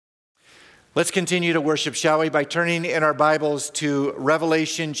Let's continue to worship, shall we, by turning in our Bibles to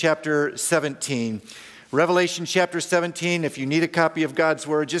Revelation chapter 17. Revelation chapter 17, if you need a copy of God's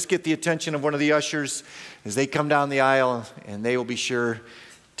Word, just get the attention of one of the ushers as they come down the aisle, and they will be sure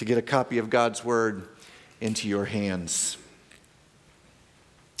to get a copy of God's Word into your hands.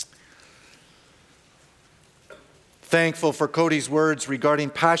 Thankful for Cody's words regarding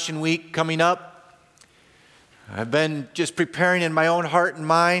Passion Week coming up. I've been just preparing in my own heart and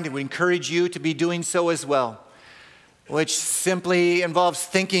mind, and we encourage you to be doing so as well, which simply involves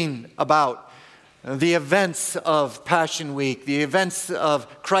thinking about the events of Passion Week, the events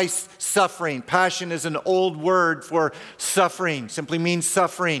of Christ's suffering. Passion is an old word for suffering, simply means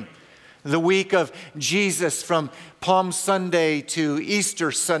suffering. The week of Jesus from Palm Sunday to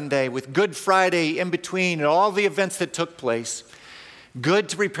Easter Sunday, with Good Friday in between, and all the events that took place. Good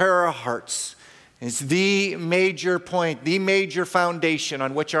to prepare our hearts. It's the major point, the major foundation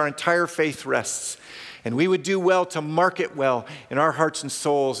on which our entire faith rests. And we would do well to mark it well in our hearts and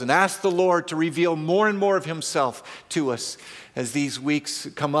souls and ask the Lord to reveal more and more of Himself to us as these weeks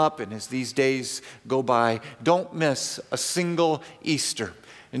come up and as these days go by. Don't miss a single Easter.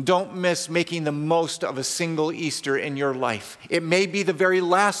 And don't miss making the most of a single Easter in your life. It may be the very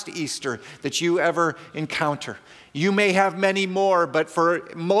last Easter that you ever encounter. You may have many more, but for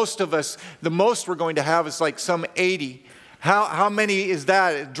most of us, the most we're going to have is like some 80. How many is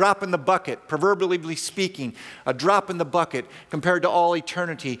that? A drop in the bucket, proverbially speaking, a drop in the bucket compared to all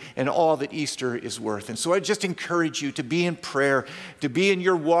eternity and all that Easter is worth. And so I just encourage you to be in prayer, to be in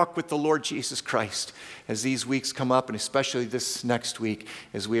your walk with the Lord Jesus Christ as these weeks come up, and especially this next week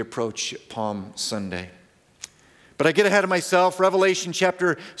as we approach Palm Sunday. But I get ahead of myself. Revelation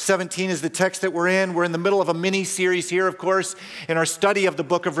chapter 17 is the text that we're in. We're in the middle of a mini-series here, of course, in our study of the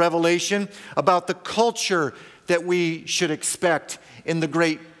book of Revelation about the culture that we should expect in the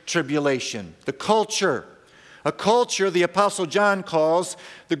Great Tribulation. The culture. A culture the Apostle John calls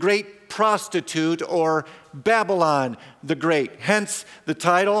the great prostitute, or Babylon the Great. Hence the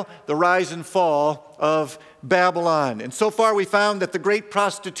title, The Rise and Fall of Babylon. And so far we found that the great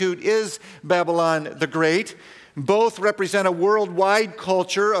prostitute is Babylon the Great. Both represent a worldwide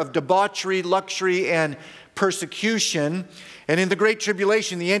culture of debauchery, luxury, and persecution. And in the Great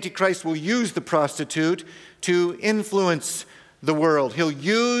Tribulation, the Antichrist will use the prostitute to influence the world. He'll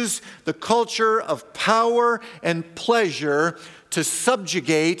use the culture of power and pleasure to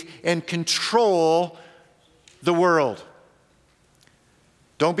subjugate and control the world.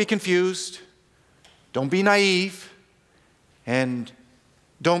 Don't be confused. Don't be naive. And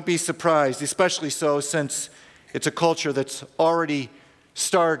don't be surprised, especially so since it's a culture that's already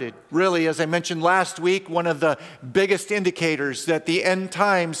started. Really, as I mentioned last week, one of the biggest indicators that the end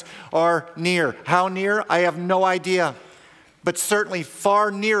times are near. How near? I have no idea. But certainly far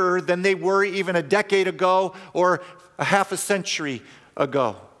nearer than they were even a decade ago or a half a century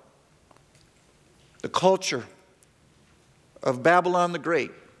ago. The culture of Babylon the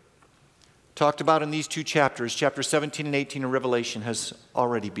Great, talked about in these two chapters, chapter 17 and 18 of Revelation, has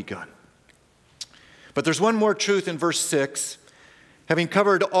already begun. But there's one more truth in verse 6. Having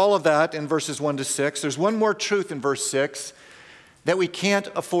covered all of that in verses 1 to 6, there's one more truth in verse 6 that we can't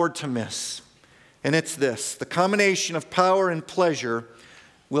afford to miss. And it's this: the combination of power and pleasure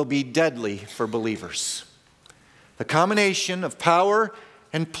will be deadly for believers. The combination of power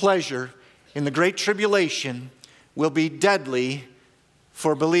and pleasure in the Great Tribulation will be deadly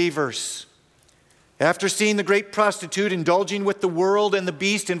for believers. After seeing the great prostitute indulging with the world and the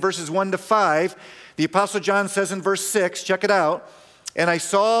beast in verses 1 to 5, the Apostle John says in verse 6, check it out, "And I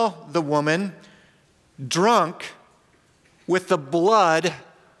saw the woman drunk with the blood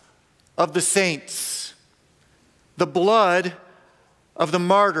of the saints," the blood of the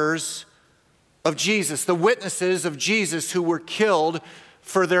martyrs of Jesus, the witnesses of Jesus who were killed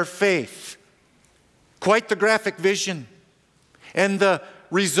for their faith. Quite the graphic vision. And the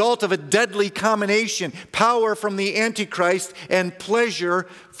result of a deadly combination: power from the Antichrist and pleasure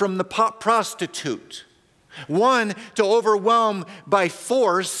from the prostitute. One to overwhelm by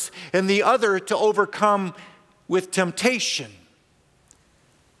force, and the other to overcome with temptation.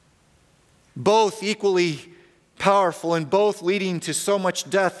 Both equally powerful and both leading to so much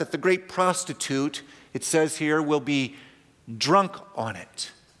death that the great prostitute, it says here, will be drunk on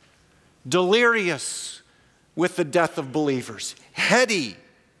it. Delirious with the death of believers. Heady.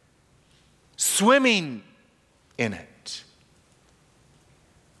 Swimming in it.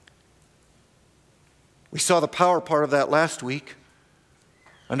 We saw the power part of that last week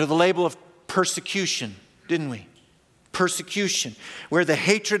under the label of persecution, didn't we? persecution, where the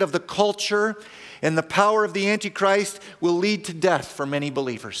hatred of the culture and the power of the Antichrist will lead to death for many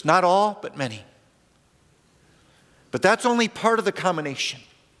believers. Not all, but many. But that's only part of the combination.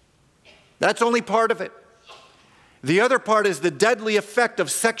 That's only part of it. The other part is the deadly effect of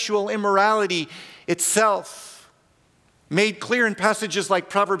sexual immorality itself, made clear in passages like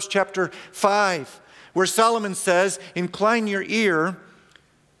Proverbs chapter 5, where Solomon says, "Incline your ear,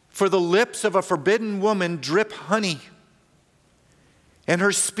 for the lips of a forbidden woman drip honey, and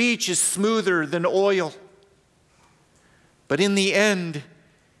her speech is smoother than oil. But in the end,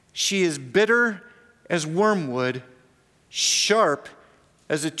 she is bitter as wormwood, sharp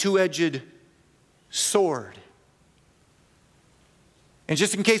as a two-edged sword." And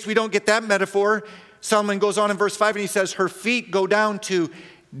just in case we don't get that metaphor, Solomon goes on in verse 5 and he says, "Her feet go down to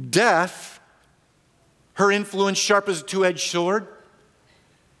death, her influence sharp as a two-edged sword.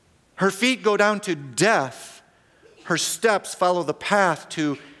 Her feet go down to death, her steps follow the path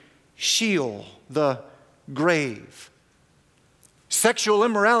to Sheol, the grave." Sexual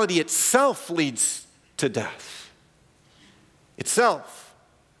immorality itself leads to death. Itself.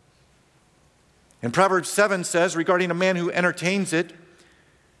 And Proverbs 7 says regarding a man who entertains it,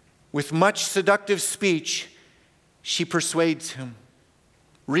 "With much seductive speech, she persuades him."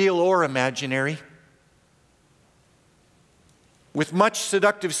 Real or imaginary. With much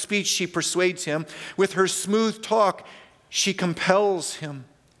seductive speech, she persuades him. With her smooth talk, she compels him.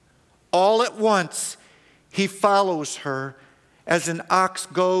 All at once, he follows her as an ox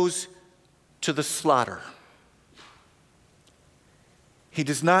goes to the slaughter. He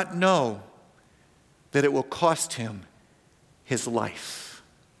does not know that it will cost him his life.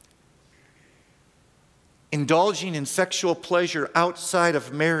 Indulging in sexual pleasure outside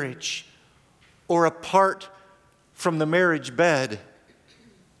of marriage or apart from the marriage bed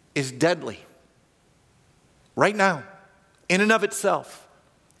is deadly. Right now, in and of itself,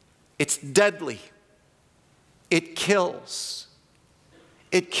 it's deadly. It kills.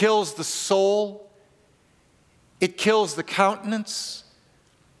 It kills the soul. It kills the countenance.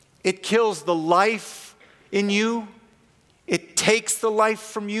 It kills the life in you. It takes the life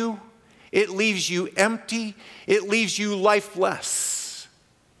from you. It leaves you empty. It leaves you lifeless.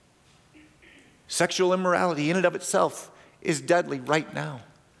 Sexual immorality in and of itself is deadly right now.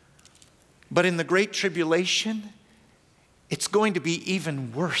 But in the Great Tribulation, it's going to be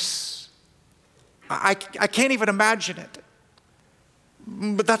even worse. I can't even imagine it.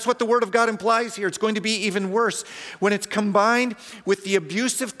 But that's what the Word of God implies here. It's going to be even worse when it's combined with the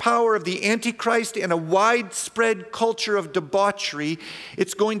abusive power of the Antichrist and a widespread culture of debauchery.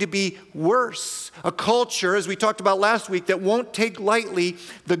 It's going to be worse. A culture, as we talked about last week, that won't take lightly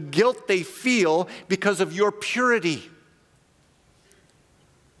the guilt they feel because of your purity.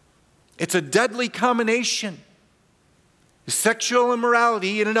 It's a deadly combination. Sexual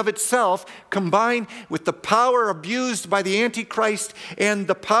immorality in and of itself, combined with the power abused by the Antichrist and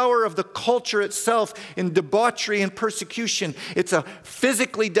the power of the culture itself in debauchery and persecution. It's a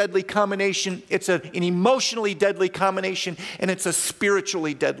physically deadly combination. It's an emotionally deadly combination. And it's a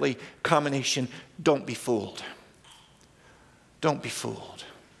spiritually deadly combination. Don't be fooled. Don't be fooled.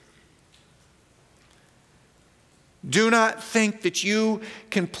 Do not think that you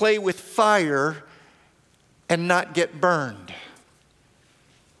can play with fire and not get burned.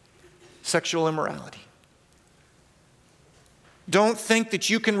 Sexual immorality. Don't think that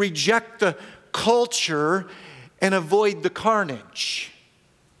you can reject the culture and avoid the carnage,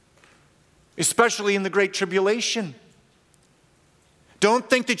 especially in the Great Tribulation. Don't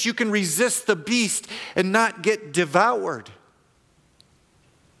think that you can resist the beast and not get devoured.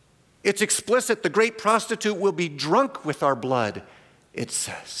 It's explicit. The great prostitute will be drunk with our blood, it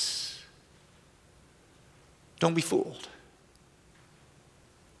says. Don't be fooled.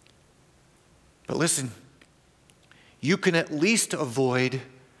 But listen, you can at least avoid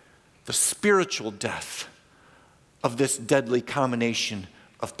the spiritual death of this deadly combination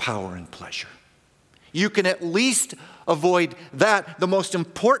of power and pleasure. You can at least avoid that, the most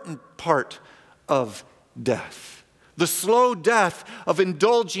important part of death. The slow death of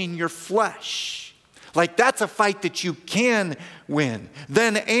indulging your flesh. Like that's a fight that you can win,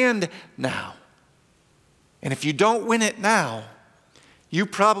 then and now. And if you don't win it now, you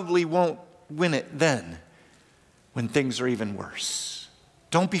probably won't win it then when things are even worse.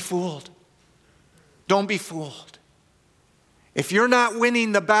 Don't be fooled. Don't be fooled. If you're not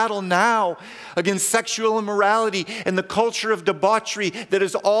winning the battle now against sexual immorality and the culture of debauchery that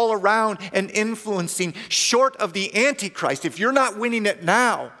is all around and influencing, short of the Antichrist, if you're not winning it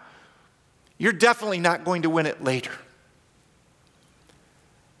now, you're definitely not going to win it later.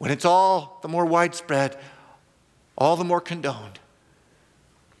 When it's all the more widespread, all the more condoned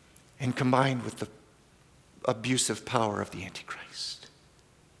and combined with the abusive power of the Antichrist.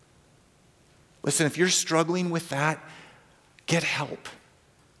 Listen, if you're struggling with that, get help.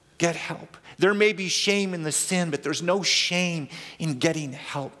 Get help. There may be shame in the sin, but there's no shame in getting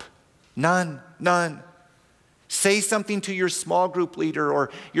help. None. Say something to your small group leader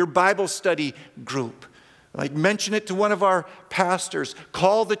or your Bible study group. Like mention it to one of our pastors.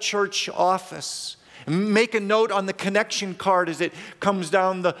 Call the church office. Make a note on the connection card as it comes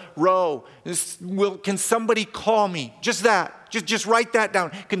down the row. Can somebody call me? Just that. Just write that down.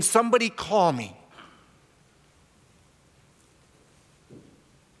 Can somebody call me?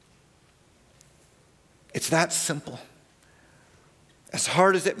 It's that simple. As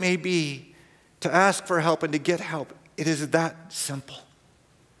hard as it may be to ask for help and to get help, it is that simple.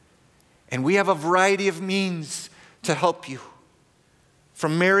 And we have a variety of means to help you.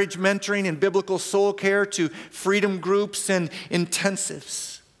 From marriage mentoring and biblical soul care to freedom groups and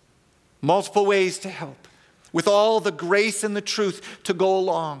intensives. Multiple ways to help. With all the grace and the truth to go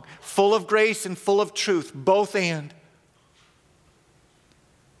along. Full of grace and full of truth, both and.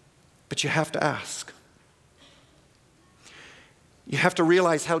 But you have to ask. You have to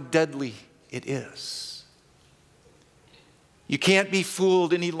realize how deadly it is. You can't be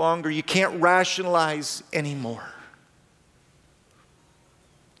fooled any longer. You can't rationalize anymore.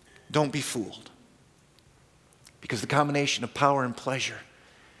 Don't be fooled. Because the combination of power and pleasure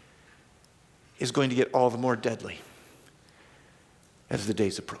is going to get all the more deadly as the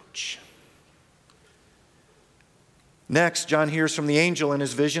days approach. Next, John hears from the angel in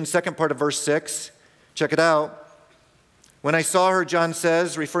his vision, second part of verse 6. Check it out. When I saw her, John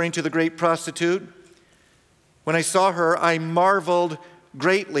says, referring to the great prostitute, when I saw her, I marveled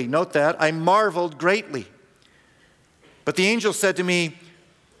greatly. Note that, I marveled greatly. But the angel said to me,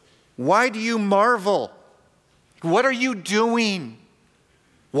 why do you marvel? What are you doing?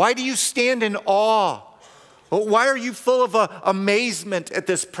 Why do you stand in awe? Why are you full of amazement at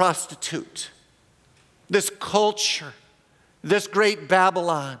this prostitute, this culture, this great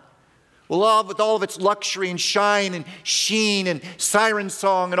Babylon? Well, with all of its luxury and shine and sheen and siren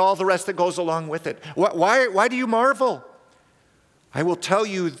song and all the rest that goes along with it. Why do you marvel? I will tell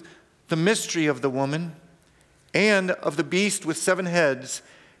you the mystery of the woman and of the beast with 7 heads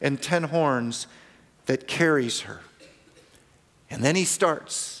and 10 horns that carries her. And then he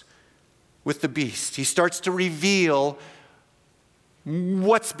starts with the beast. He starts to reveal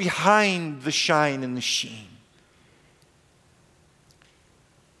what's behind the shine and the sheen.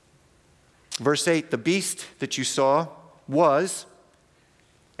 Verse 8, the beast that you saw was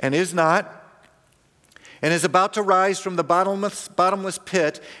and is not and is about to rise from the bottomless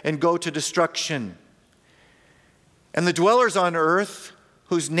pit and go to destruction. And the dwellers on earth,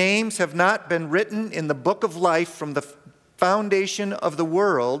 whose names have not been written in the book of life from the foundation of the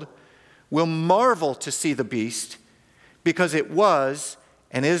world, will marvel to see the beast, because it was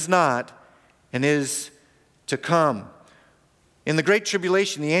and is not and is to come. In the Great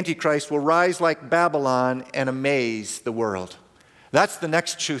Tribulation, the Antichrist will rise like Babylon and amaze the world. That's the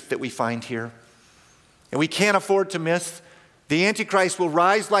next truth that we find here. And we can't afford to miss. The Antichrist will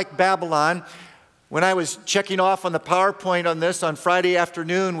rise like Babylon. When I was checking off on the PowerPoint on this on Friday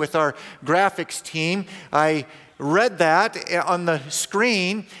afternoon with our graphics team, I read that on the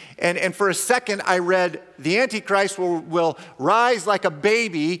screen, and for a second I read, the Antichrist will rise like a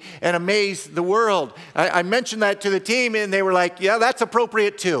baby and amaze the world. I mentioned that to the team, and they were like, yeah, that's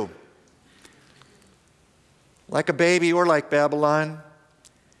appropriate too. Like a baby or like Babylon.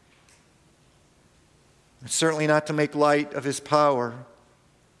 It's certainly not to make light of his power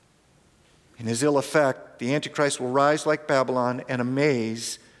and his ill effect. The Antichrist will rise like Babylon and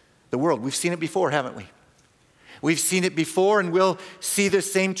amaze the world. We've seen it before, haven't we? We've seen it before, and we'll see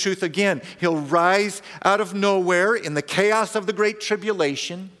this same truth again. He'll rise out of nowhere in the chaos of the Great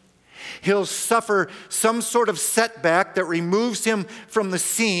Tribulation. He'll suffer some sort of setback that removes him from the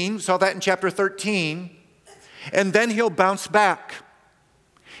scene. We saw that in chapter 13. And then he'll bounce back.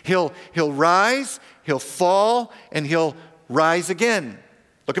 He'll rise, he'll fall, and he'll rise again.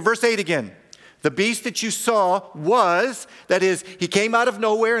 Look at verse 8 again. The beast that you saw was, that is, he came out of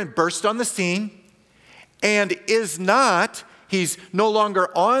nowhere and burst on the scene, and is not, he's no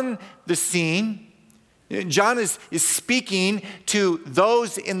longer on the scene. John is speaking to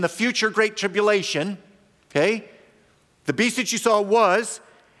those in the future Great Tribulation. Okay? The beast that you saw was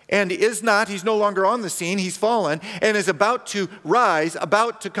and is not, he's no longer on the scene, he's fallen, and is about to rise,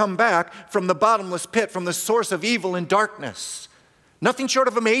 about to come back from the bottomless pit, from the source of evil and darkness. Nothing short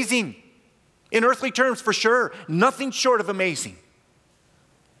of amazing. In earthly terms, for sure, nothing short of amazing.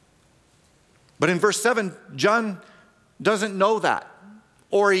 But in verse 7, John doesn't know that,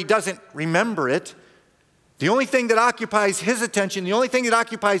 or he doesn't remember it. The only thing that occupies his attention, the only thing that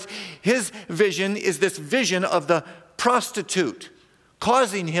occupies his vision is this vision of the prostitute,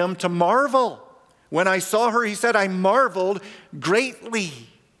 causing him to marvel. When I saw her, he said, I marveled greatly.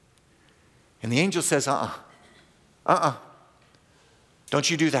 And the angel says, don't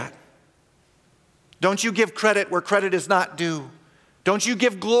you do that. Don't you give credit where credit is not due. Don't you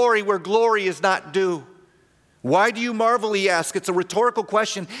give glory where glory is not due. Why do you marvel, he asks. It's a rhetorical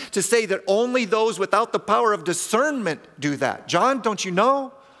question to say that only those without the power of discernment do that. John, don't you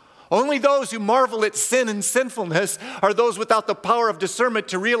know? Only those who marvel at sin and sinfulness are those without the power of discernment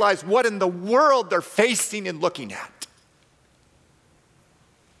to realize what in the world they're facing and looking at.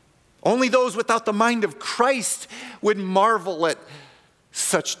 Only those without the mind of Christ would marvel at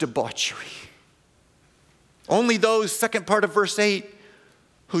such debauchery. Only those, second part of verse 8,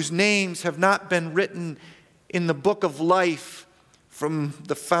 whose names have not been written in the book of life from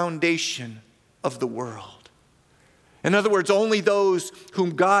the foundation of the world. In other words, only those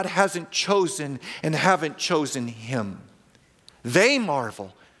whom God hasn't chosen and haven't chosen him. They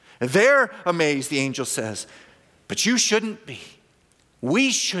marvel. They're amazed, the angel says. But you shouldn't be.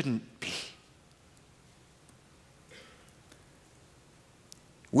 We shouldn't be.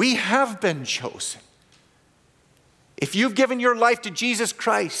 We have been chosen. If you've given your life to Jesus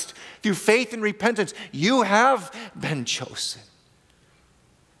Christ through faith and repentance, you have been chosen.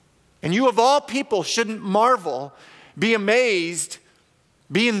 And you of all people shouldn't marvel, be amazed,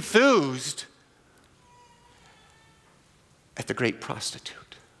 be enthused at the great prostitute.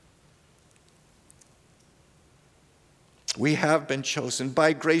 We have been chosen.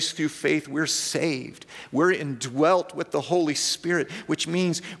 By grace through faith, we're saved. We're indwelt with the Holy Spirit, which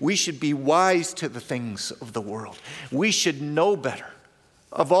means we should be wise to the things of the world. We should know better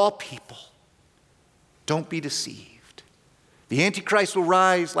of all people. Don't be deceived. The Antichrist will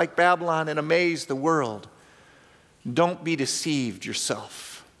rise like Babylon and amaze the world. Don't be deceived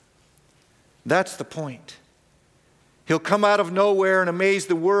yourself. That's the point. He'll come out of nowhere and amaze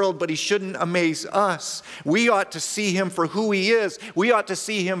the world, but he shouldn't amaze us. We ought to see him for who he is. We ought to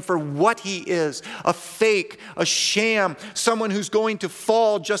see him for what he is. A fake, a sham, someone who's going to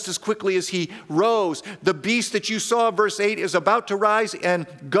fall just as quickly as he rose. The beast that you saw, verse 8, is about to rise and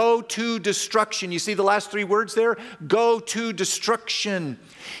go to destruction. You see the last three words there? Go to destruction.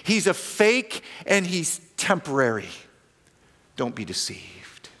 He's a fake and he's temporary. Don't be deceived.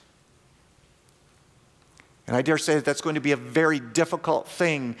 And I dare say that that's going to be a very difficult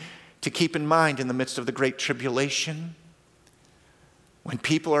thing to keep in mind in the midst of the Great Tribulation. When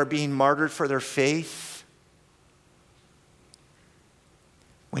people are being martyred for their faith.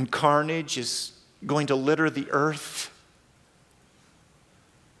 When carnage is going to litter the earth.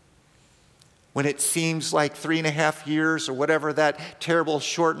 When it seems like 3.5 years or whatever that terrible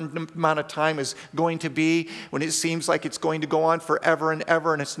shortened amount of time is going to be. When it seems like it's going to go on forever and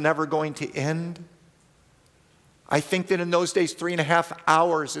ever and it's never going to end. I think that in those days, 3.5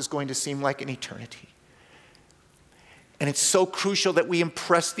 hours is going to seem like an eternity. And it's so crucial that we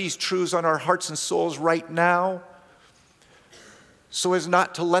impress these truths on our hearts and souls right now so as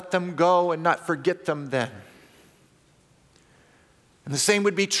not to let them go and not forget them then. And the same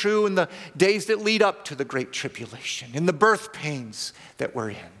would be true in the days that lead up to the Great Tribulation, in the birth pains that we're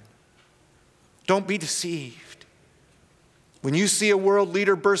in. Don't be deceived. When you see a world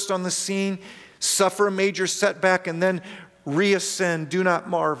leader burst on the scene, suffer a major setback, and then reascend, do not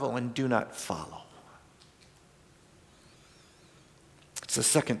marvel and do not follow. It's the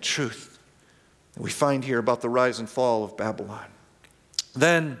second truth that we find here about the rise and fall of Babylon.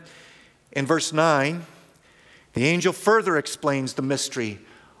 Then, in verse 9, the angel further explains the mystery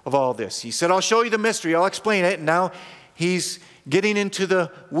of all this. He said, I'll show you the mystery, I'll explain it. And now he's getting into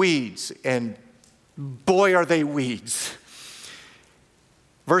the weeds, and boy, are they weeds.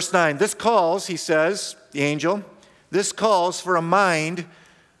 Verse 9, this calls, he says, the angel, this calls for a mind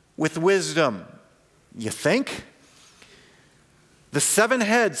with wisdom. You think? The 7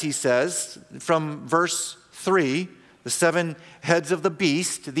 heads, he says, from verse 3, the 7 heads of the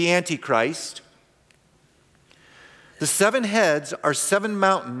beast, the Antichrist. The 7 heads are 7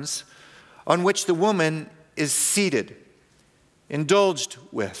 mountains on which the woman is seated, indulged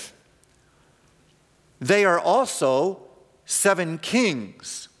with. They are also 7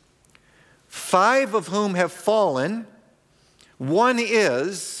 kings, 5 of whom have fallen. 1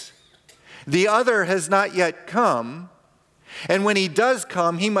 is, the other has not yet come, and when he does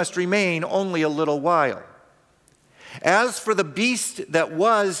come, he must remain only a little while. As for the beast that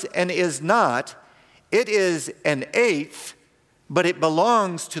was and is not, it is an 8th, but it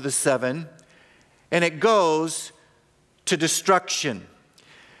belongs to the 7, and it goes to destruction.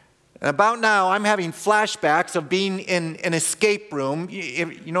 And about now, I'm having flashbacks of being in an escape room.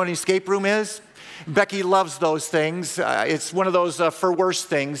 You know what an escape room is? Becky loves those things. It's one of those for worse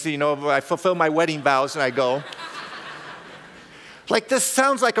things. You know, I fulfill my wedding vows and I go. Like, this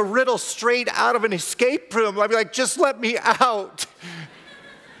sounds like a riddle straight out of an escape room. I'd be like, just let me out.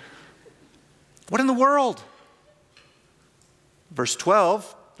 What in the world? Verse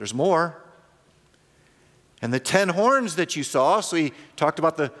 12, there's more. And the 10 horns that you saw, so he talked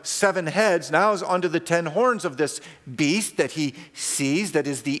about the 7 heads, now is onto the 10 horns of this beast that he sees, that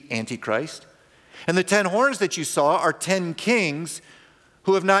is the Antichrist. And the 10 horns that you saw are 10 kings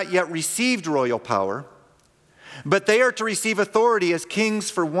who have not yet received royal power, but they are to receive authority as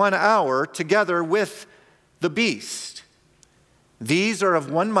kings for 1 hour together with the beast. These are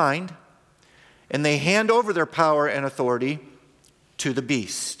of one mind, and they hand over their power and authority to the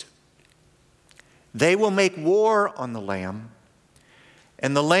beast. They will make war on the Lamb,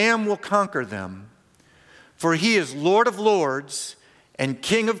 and the Lamb will conquer them, for he is Lord of lords and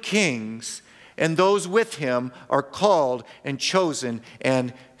King of kings, and those with him are called and chosen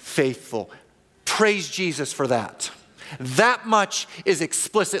and faithful. Praise Jesus for that. That much is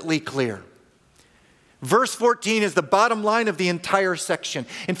explicitly clear. Verse 14 is the bottom line of the entire section.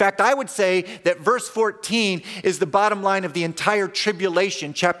 In fact, I would say that verse 14 is the bottom line of the entire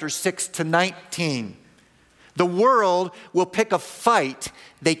tribulation, chapters 6 to 19. The world will pick a fight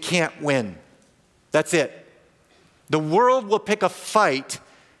they can't win. That's it. The world will pick a fight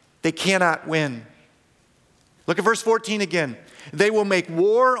they cannot win. Look at verse 14 again. They will make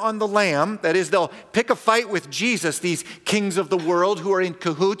war on the Lamb. That is, they'll pick a fight with Jesus, these kings of the world who are in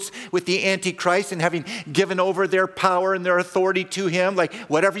cahoots with the Antichrist and having given over their power and their authority to him. Like,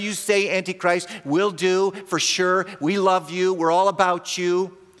 whatever you say, Antichrist, we'll do for sure. We love you. We're all about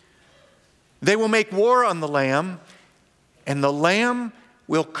you. They will make war on the Lamb, and the Lamb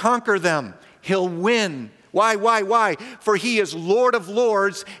will conquer them. He'll win. Why? For he is Lord of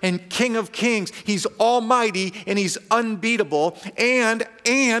lords and King of kings. He's almighty and he's unbeatable. And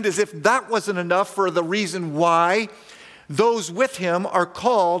as if that wasn't enough for the reason why, those with him are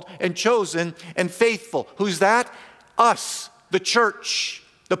called and chosen and faithful. Who's that? Us, the church,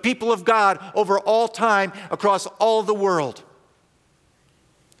 the people of God over all time, across all the world.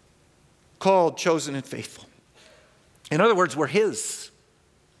 Called, chosen, and faithful. In other words, we're his.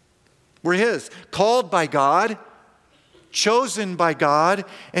 We're his, called by God, chosen by God,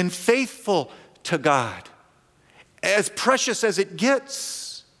 and faithful to God. As precious as it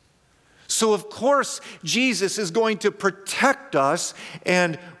gets. So of course, Jesus is going to protect us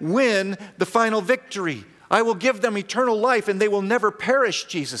and win the final victory. I will give them eternal life and they will never perish,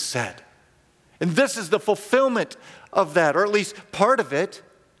 Jesus said. And this is the fulfillment of that, or at least part of it.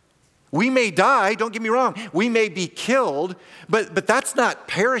 We may die, don't get me wrong. We may be killed, but that's not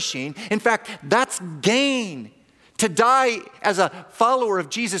perishing. In fact, that's gain. To die as a follower of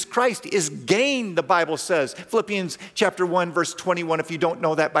Jesus Christ is gain, the Bible says. Philippians chapter 1, verse 21. If you don't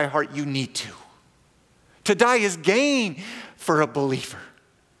know that by heart, you need to. To die is gain for a believer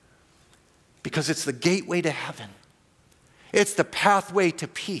because it's the gateway to heaven. It's the pathway to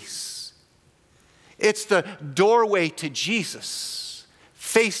peace. It's the doorway to Jesus.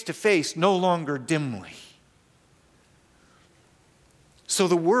 Face to face, no longer dimly. So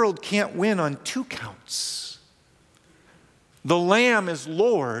the world can't win on 2 counts. The Lamb is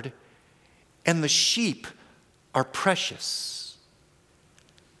Lord, and the sheep are precious.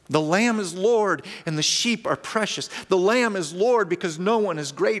 The Lamb is Lord, and the sheep are precious. The Lamb is Lord because no one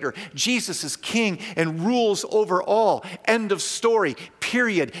is greater. Jesus is King and rules over all. End of story.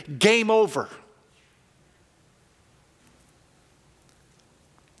 Period. Game over.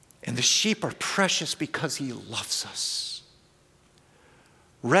 And the sheep are precious because he loves us.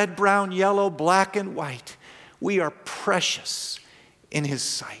 Red, brown, yellow, black, and white. We are precious in his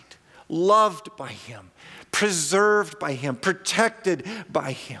sight. Loved by him. Preserved by him. Protected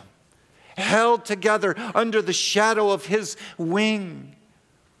by him. Held together under the shadow of his wing.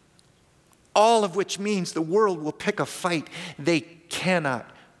 All of which means the world will pick a fight they cannot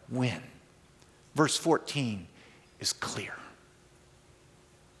win. Verse 14 is clear.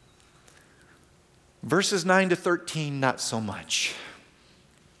 Verses 9 to 13, not so much.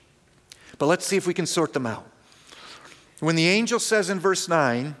 But let's see if we can sort them out. When the angel says in verse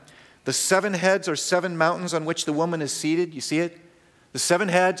 9, the 7 heads are 7 mountains on which the woman is seated, you see it? The 7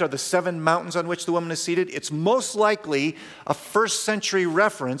 heads are the 7 mountains on which the woman is seated. It's most likely a first century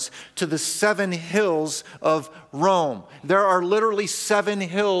reference to the 7 hills of Rome. There are literally 7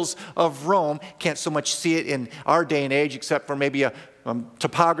 hills of Rome. Can't so much see it in our day and age except for maybe a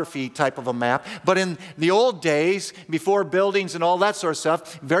topography type of a map. But in the old days, before buildings and all that sort of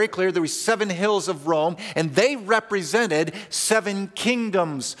stuff, very clear there were 7 hills of Rome, and they represented 7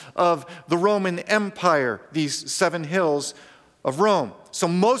 kingdoms of the Roman Empire, these 7 hills of Rome. So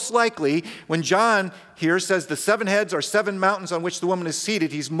most likely, when John here says the 7 heads are 7 mountains on which the woman is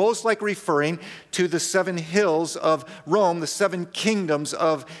seated, he's most likely referring to the 7 hills of Rome, the 7 kingdoms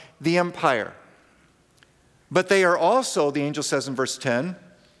of the empire. But they are also, the angel says in verse 10,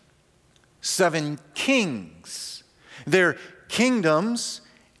 7 kings. They're kingdoms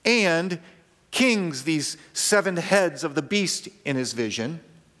and kings, these 7 heads of the beast in his vision,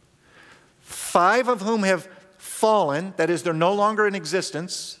 5 of whom have fallen, that is, they're no longer in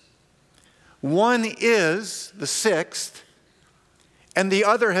existence. 1 is the 6th, and the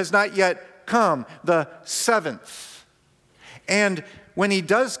other has not yet come, the 7th. And when he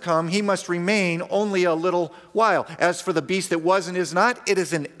does come, he must remain only a little while. As for the beast that was and is not, it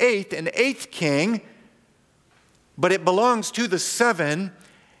is an eighth king, but it belongs to the 7,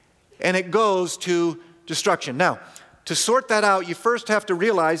 and it goes to destruction. Now, to sort that out, you first have to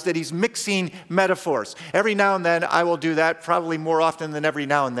realize that he's mixing metaphors. Every now and then I will do that, probably more often than every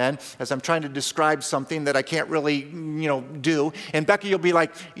now and then, as I'm trying to describe something that I can't really, do. And Becky, you'll be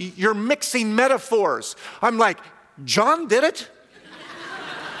like, "You're mixing metaphors." I'm like, "John did it?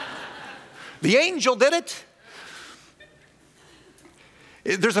 The angel did it?"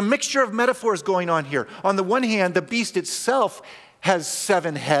 There's a mixture of metaphors going on here. On the one hand, the beast itself has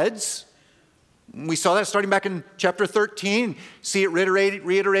 7 heads. We saw that starting back in chapter 13. See it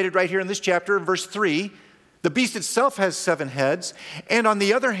reiterated right here in this chapter, in verse 3. The beast itself has 7 heads. And on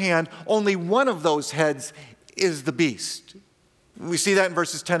the other hand, only one of those heads is the beast. We see that in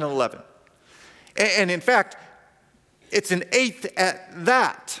verses 10 and 11. And in fact, it's an 8th at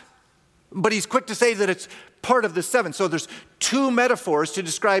that. But he's quick to say that it's part of the 7. So there's 2 metaphors to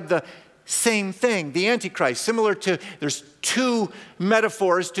describe the same thing, the Antichrist. Similar to, there's 2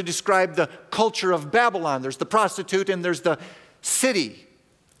 metaphors to describe the culture of Babylon. There's the prostitute and there's the city.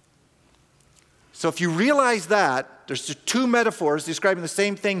 So if you realize that, there's 2 metaphors describing the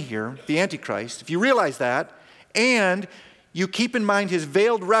same thing here, the Antichrist. If you realize that, and you keep in mind his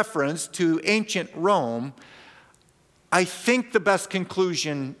veiled reference to ancient Rome, I think the best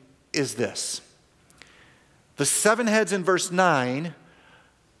conclusion is this. The 7 heads in verse 9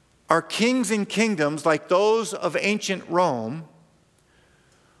 are kings and kingdoms like those of ancient Rome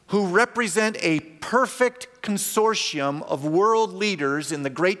who represent a perfect consortium of world leaders in the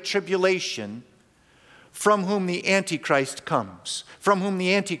Great Tribulation from whom the Antichrist comes, from whom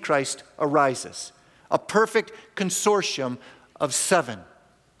the Antichrist arises. A perfect consortium of 7.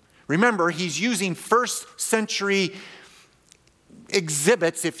 Remember, he's using first century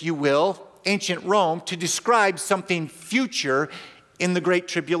exhibits, if you will, ancient Rome, to describe something future in the Great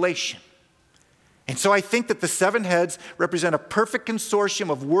Tribulation. And so I think that the 7 heads represent a perfect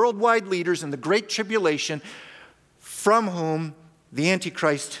consortium of worldwide leaders in the Great Tribulation from whom the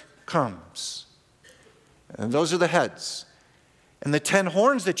Antichrist comes. And those are the heads. And the 10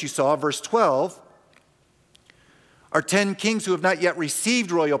 horns that you saw, verse 12, are 10 kings who have not yet received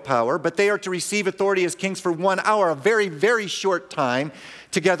royal power, but they are to receive authority as kings for 1 hour, a very, very short time,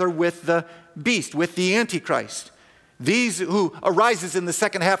 together with the beast, with the Antichrist. These who arises in the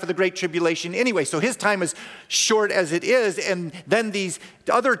second half of the Great Tribulation anyway. So his time is short as it is. And then these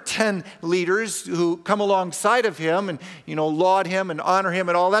other 10 leaders who come alongside of him and, laud him and honor him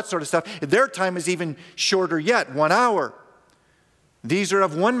and all that sort of stuff, their time is even shorter yet, 1 hour. These are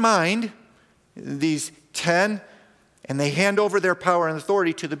of one mind, these 10, and they hand over their power and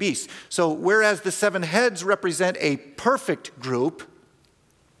authority to the beast. So whereas the 7 heads represent a perfect group,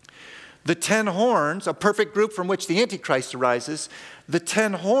 the 10 horns, a perfect group from which the Antichrist arises, the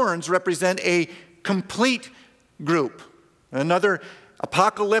 10 horns represent a complete group. Another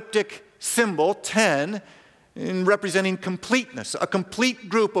apocalyptic symbol, 10, in representing completeness. A complete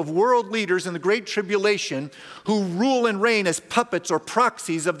group of world leaders in the Great Tribulation who rule and reign as puppets or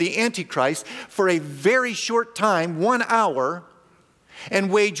proxies of the Antichrist for a very short time, 1 hour,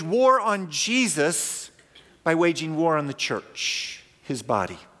 and wage war on Jesus by waging war on the church, his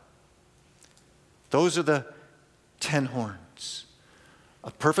body. Those are the 10 horns,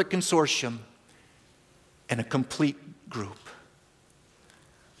 a perfect consortium and a complete group.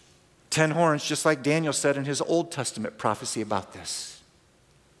 10 horns, just like Daniel said in his Old Testament prophecy about this.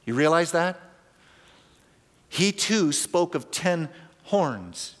 You realize that? He too spoke of 10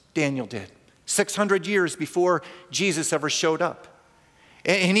 horns, Daniel did, 600 years before Jesus ever showed up.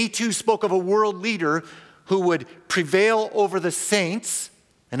 And he too spoke of a world leader who would prevail over the saints,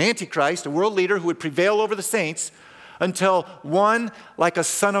 an Antichrist, a world leader who would prevail over the saints until one like a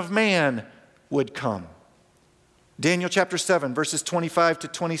son of man would come. Daniel chapter 7, verses 25 to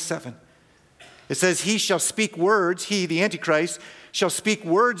 27. It says, he shall speak words, he, the Antichrist, shall speak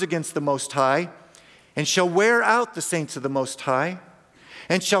words against the Most High, and shall wear out the saints of the Most High,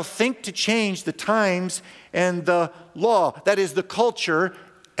 and shall think to change the times and the law, that is the culture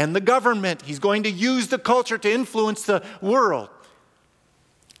and the government. He's going to use the culture to influence the world.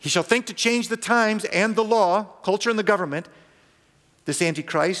 He shall think to change the times and the law, culture and the government, this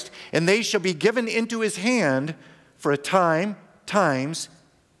Antichrist, and they shall be given into his hand for a time, times,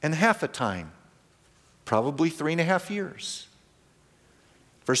 and half a time. Probably 3.5 years.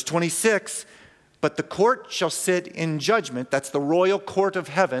 Verse 26, but the court shall sit in judgment, that's the royal court of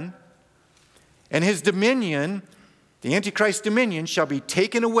heaven, and his dominion, the Antichrist's dominion, shall be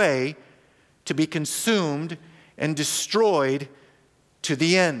taken away to be consumed and destroyed to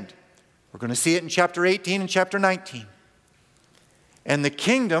the end. We're going to see it in chapter 18 and chapter 19. And the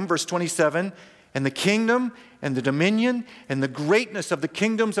kingdom, verse 27, and the kingdom and the dominion and the greatness of the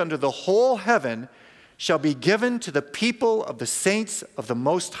kingdoms under the whole heaven shall be given to the people of the saints of the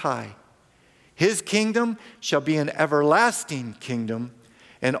Most High. His kingdom shall be an everlasting kingdom,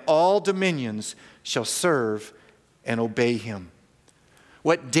 and all dominions shall serve and obey him.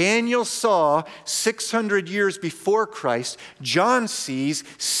 What Daniel saw 600 years before Christ, John sees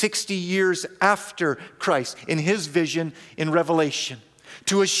 60 years after Christ in his vision in Revelation,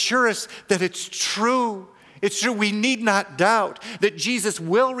 to assure us that it's true. It's true. We need not doubt that Jesus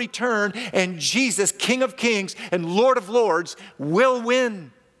will return, and Jesus, King of Kings and Lord of Lords, will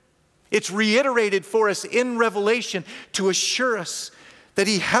win. It's reiterated for us in Revelation to assure us that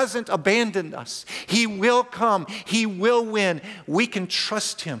he hasn't abandoned us. He will come. He will win. We can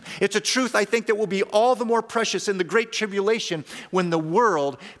trust him. It's a truth, I think, that will be all the more precious in the great tribulation when the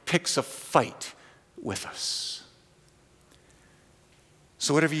world picks a fight with us.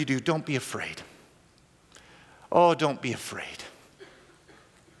 So whatever you do, don't be afraid. Oh, don't be afraid.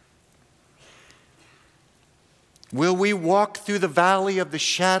 Will we walk through the valley of the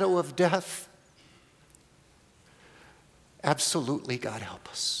shadow of death? Absolutely, God help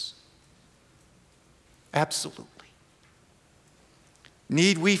us. Absolutely.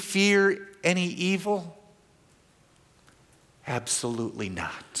 Need we fear any evil? Absolutely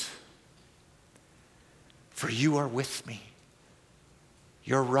not. For you are with me.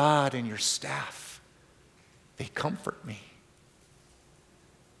 Your rod and your staff, they comfort me.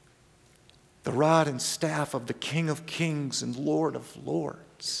 The rod and staff of the King of Kings and Lord of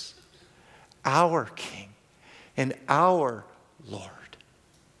Lords, our King and our Lord,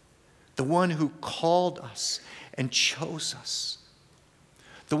 the one who called us and chose us,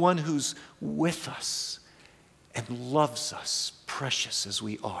 the one who's with us and loves us, precious as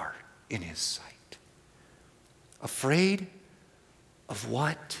we are in his sight. Afraid of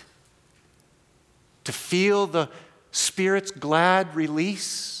what? To feel the Spirit's glad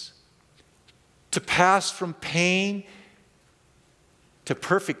release? To pass from pain to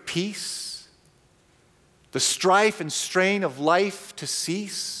perfect peace? The strife and strain of life to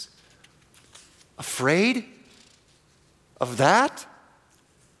cease? Afraid of that?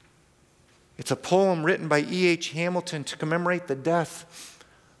 It's a poem written by E.H. Hamilton to commemorate the death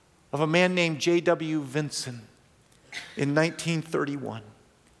of a man named J.W. Vinson in 1931.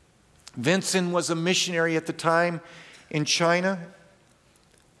 Vinson was a missionary at the time in China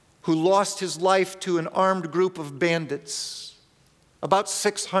who lost his life to an armed group of bandits, about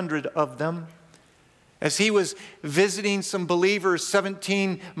 600 of them, as he was visiting some believers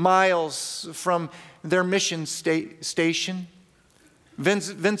 17 miles from their mission station.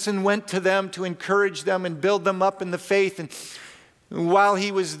 Vincent went to them to encourage them and build them up in the faith. And while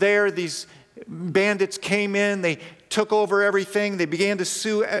he was there, these bandits came in. They took over everything. They began to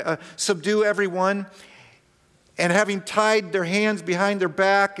subdue everyone. And having tied their hands behind their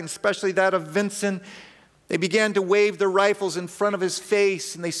back, and especially that of Vincent, they began to wave their rifles in front of his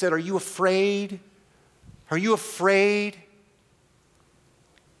face. And they said, "Are you afraid? Are you afraid?"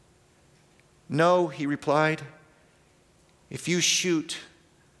 "No," he replied. "If you shoot,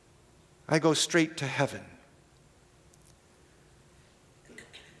 I go straight to heaven."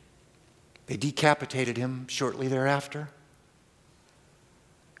 They decapitated him shortly thereafter.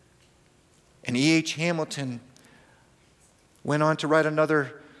 And E.H. Hamilton went on to write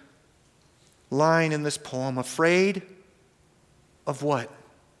another line in this poem. Afraid of what?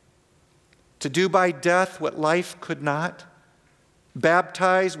 To do by death what life could not?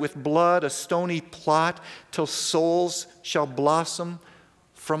 Baptize with blood a stony plot till souls shall blossom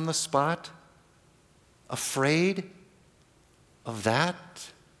from the spot? Afraid of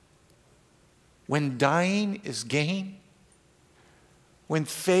that? when dying is gain, when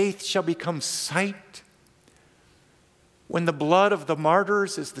faith shall become sight, when the blood of the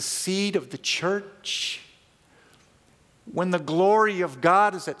martyrs is the seed of the church, when the glory of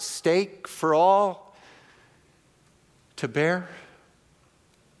God is at stake for all to bear?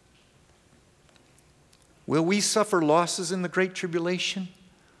 Will we suffer losses in the Great Tribulation?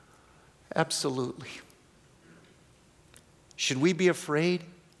 Absolutely. Should we be afraid?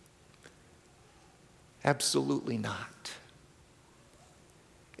 Absolutely not.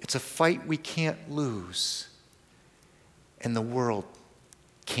 It's a fight we can't lose, and the world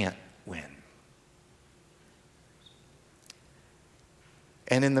can't win.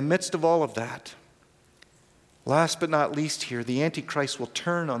 And in the midst of all of that, last but not least here, the Antichrist will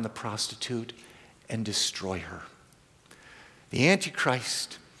turn on the prostitute and destroy her. The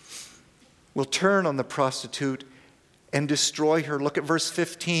Antichrist will turn on the prostitute and destroy her. Look at verse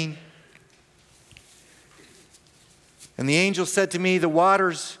 15. And the angel said to me, the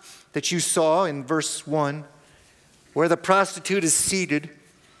waters that you saw in verse 1, where the prostitute is seated,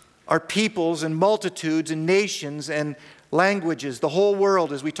 are peoples and multitudes and nations and languages, the whole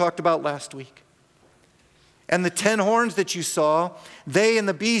world, as we talked about last week. And the 10 horns that you saw, they and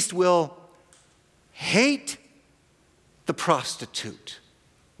the beast will hate the prostitute.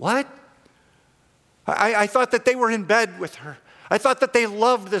 What? I thought that they were in bed with her. I thought that they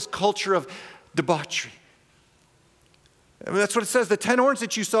loved this culture of debauchery. That's what it says. The 10 horns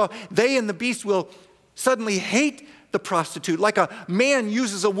that you saw, they and the beast will suddenly hate the prostitute, like a man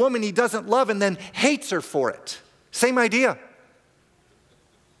uses a woman he doesn't love and then hates her for it. Same idea.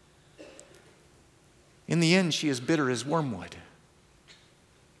 In the end, she is bitter as wormwood.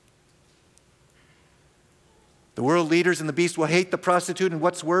 The world leaders and the beast will hate the prostitute, and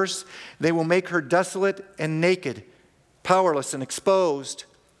what's worse, they will make her desolate and naked, powerless and exposed,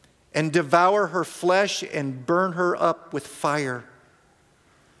 and devour her flesh and burn her up with fire.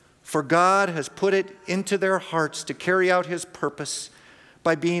 For God has put it into their hearts to carry out his purpose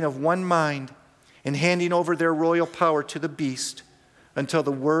by being of one mind and handing over their royal power to the beast until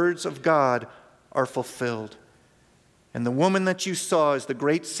the words of God are fulfilled. And the woman that you saw is the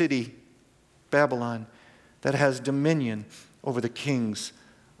great city, Babylon, that has dominion over the kings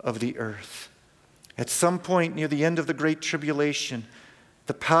of the earth. At some point near the end of the Great Tribulation,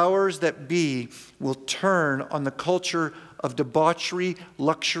 the powers that be will turn on the culture of debauchery,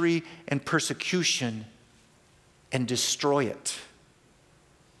 luxury, and persecution and destroy it.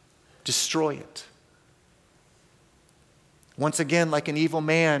 Destroy it. Once again, like an evil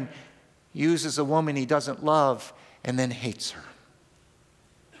man uses a woman he doesn't love and then hates her.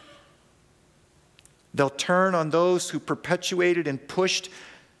 They'll turn on those who perpetuated and pushed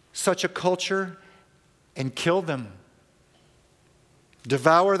such a culture and kill them.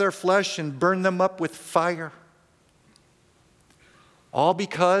 Devour their flesh and burn them up with fire. All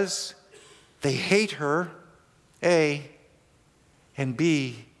because they hate her, A, and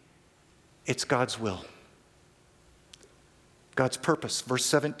B, it's God's will. God's purpose. Verse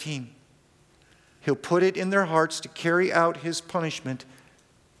 17. He'll put it in their hearts to carry out his punishment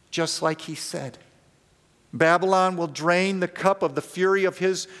just like he said. Babylon will drain the cup of the fury of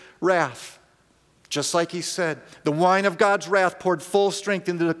his wrath, just like he said. The wine of God's wrath poured full strength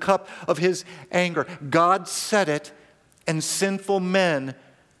into the cup of his anger. God said it, and sinful men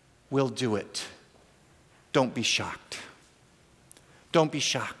will do it. Don't be shocked. Don't be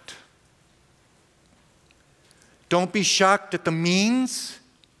shocked. Don't be shocked at the means,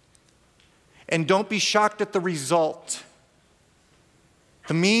 and don't be shocked at the result.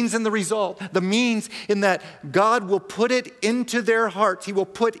 The means and the result. The means in that God will put it into their hearts. He will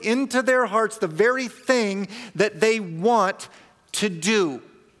put into their hearts the very thing that they want to do.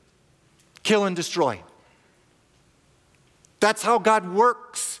 Kill and destroy. That's how God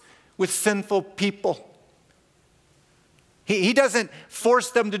works with sinful people. He doesn't force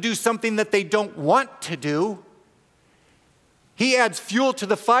them to do something that they don't want to do. He adds fuel to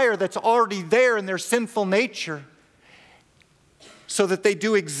the fire that's already there in their sinful nature, so that they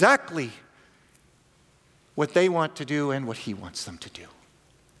do exactly what they want to do and what he wants them to do.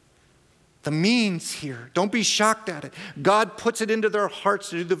 The means here, don't be shocked at it. God puts it into their hearts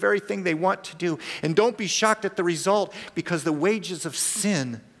to do the very thing they want to do. And don't be shocked at the result, because the wages of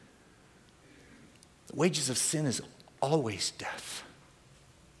sin is always death.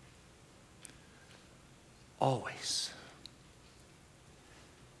 Always.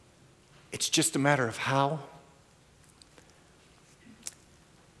 It's just a matter of how.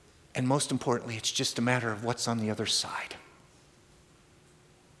 And most importantly, it's just a matter of what's on the other side.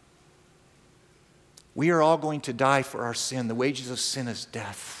 We are all going to die for our sin. The wages of sin is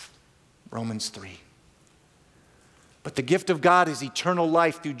death. Romans 3. But the gift of God is eternal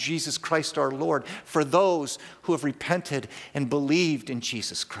life through Jesus Christ our Lord for those who have repented and believed in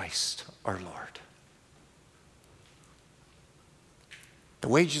Jesus Christ our Lord. The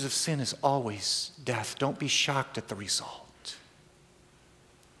wages of sin is always death. Don't be shocked at the result.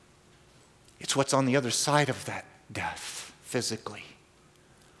 It's what's on the other side of that death, physically,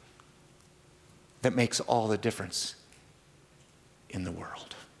 that makes all the difference in the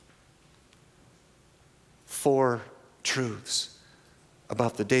world. 4 truths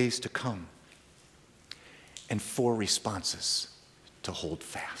about the days to come and 4 responses to hold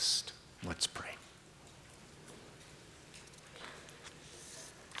fast. Let's pray.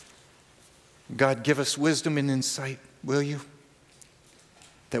 God, give us wisdom and insight, will you?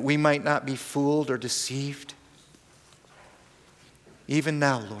 That we might not be fooled or deceived. Even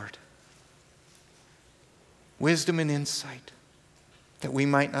now, Lord. Wisdom and insight, that we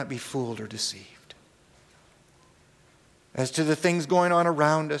might not be fooled or deceived. As to the things going on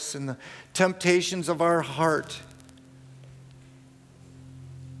around us and the temptations of our heart.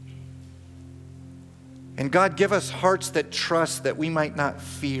 And God, give us hearts that trust, that we might not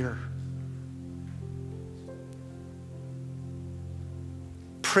fear.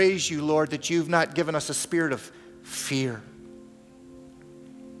 Praise you, Lord, that you've not given us a spirit of fear.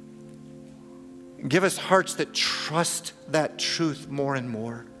 Give us hearts that trust that truth more and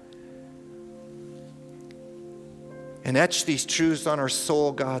more. And etch these truths on our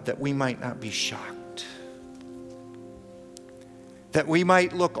soul, God, that we might not be shocked. That we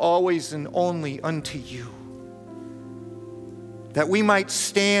might look always and only unto you. That we might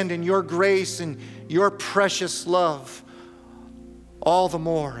stand in your grace and your precious love all the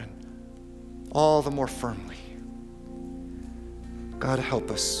more and all the more firmly. God,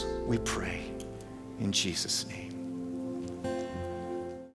 help us, we pray, in Jesus' name.